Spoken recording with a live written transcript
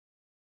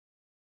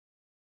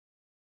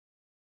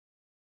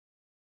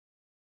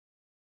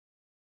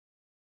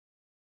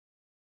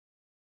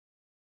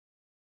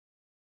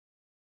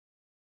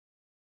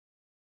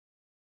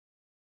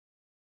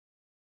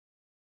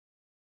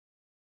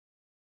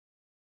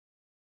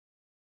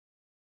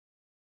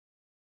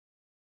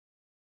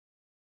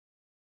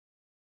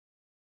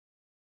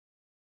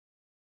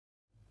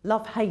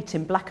Love-hate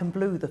in black and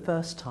blue the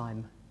first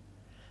time.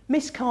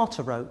 Miss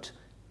Carter wrote,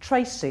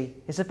 "Tracy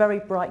is a very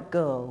bright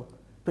girl,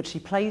 but she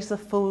plays the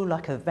fool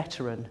like a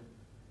veteran."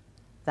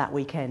 That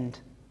weekend,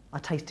 I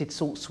tasted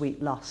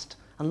salt-sweet lust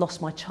and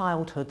lost my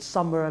childhood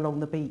somewhere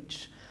along the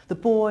beach. The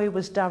boy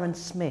was Darren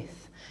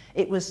Smith.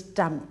 It was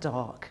damp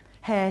dark,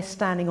 hair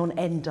standing on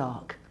end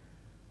dark.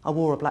 I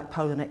wore a black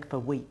polo neck for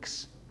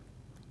weeks.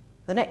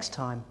 The next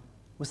time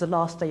was the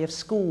last day of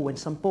school when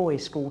some boy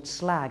scrawled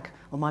slag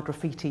on my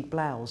graffitied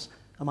blouse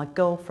and my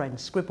girlfriend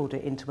scribbled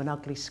it into an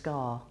ugly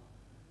scar.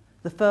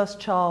 The first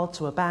child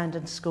to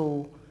abandon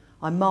school,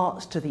 I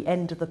marched to the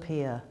end of the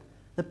pier,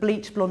 the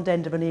bleached blonde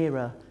end of an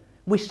era,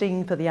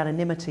 wishing for the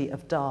anonymity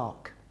of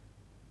dark.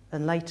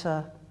 And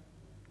later,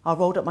 I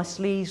rolled up my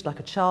sleeves like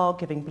a child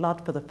giving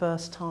blood for the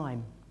first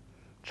time.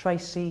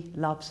 Tracy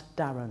loves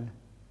Darren.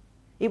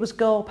 It was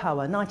Girl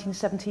Power,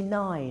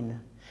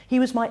 1979. He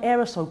was my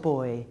aerosol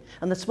boy,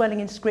 and the swelling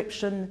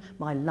inscription,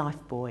 my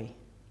life boy.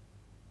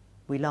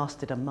 We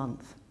lasted a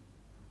month.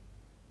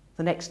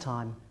 The next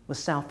time was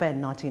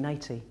Southend,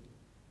 1980.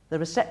 The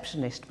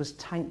receptionist was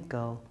Tank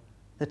Girl,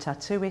 the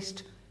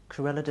tattooist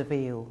Cruella de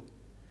Vil,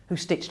 who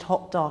stitched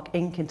hot dark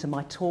ink into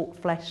my taut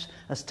flesh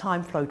as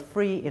time flowed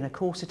free in a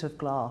corset of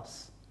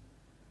glass.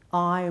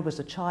 I was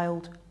a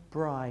child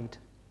bride,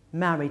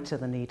 married to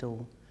the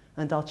needle,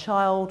 and our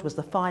child was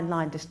the fine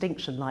line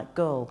distinction like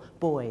girl,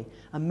 boy,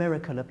 a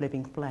miracle of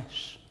living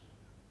flesh.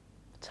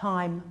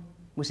 Time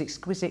was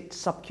exquisite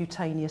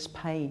subcutaneous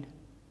pain,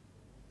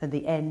 and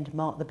the end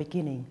marked the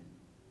beginning.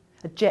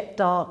 A jet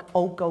dark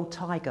old gold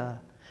tiger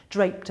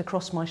draped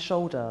across my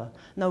shoulder.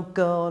 No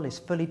girl is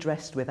fully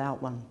dressed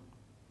without one.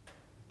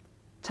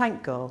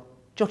 Tank Girl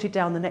jotted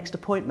down the next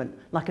appointment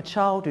like a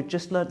child who'd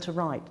just learnt to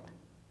write,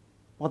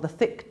 while the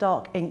thick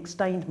dark ink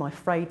stained my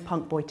frayed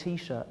punk boy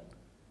t-shirt.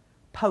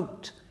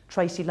 Poked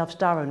Tracy Loves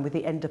Darren with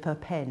the end of her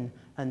pen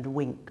and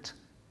winked.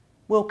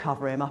 We'll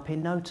cover him up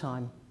in no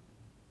time.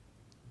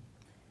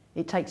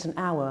 It takes an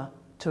hour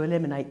to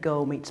eliminate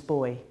girl meets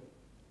boy,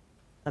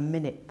 a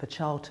minute for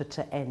childhood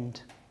to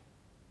end,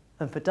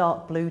 and for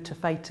dark blue to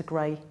fade to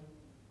grey,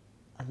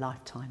 a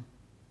lifetime.